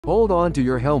Hold on to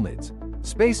your helmets.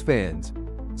 Space fans.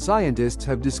 Scientists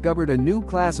have discovered a new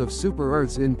class of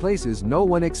super-Earths in places no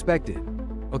one expected.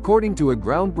 According to a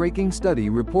groundbreaking study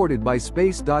reported by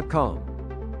Space.com,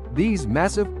 these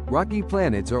massive, rocky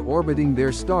planets are orbiting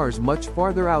their stars much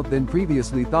farther out than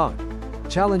previously thought,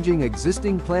 challenging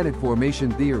existing planet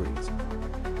formation theories.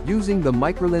 Using the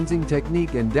microlensing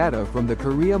technique and data from the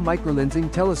Korea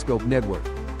Microlensing Telescope Network,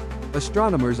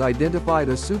 astronomers identified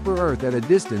a super-Earth at a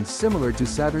distance similar to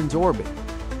Saturn's orbit.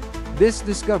 This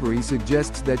discovery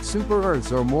suggests that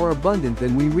super-Earths are more abundant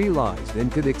than we realized and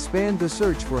could expand the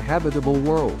search for habitable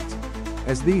worlds,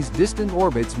 as these distant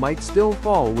orbits might still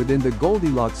fall within the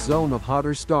Goldilocks zone of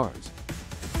hotter stars.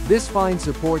 This find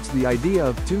supports the idea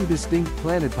of two distinct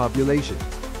planet populations: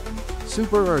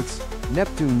 super-Earths,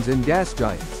 Neptunes and gas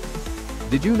giants.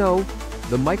 Did you know?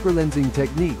 The microlensing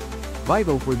technique,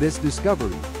 vital for this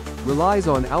discovery, relies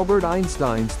on Albert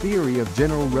Einstein's theory of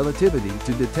general relativity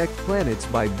to detect planets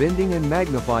by bending and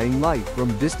magnifying light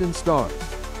from distant stars.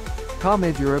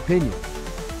 Comment your opinion.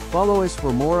 Follow us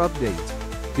for more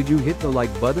updates. Did you hit the like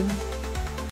button?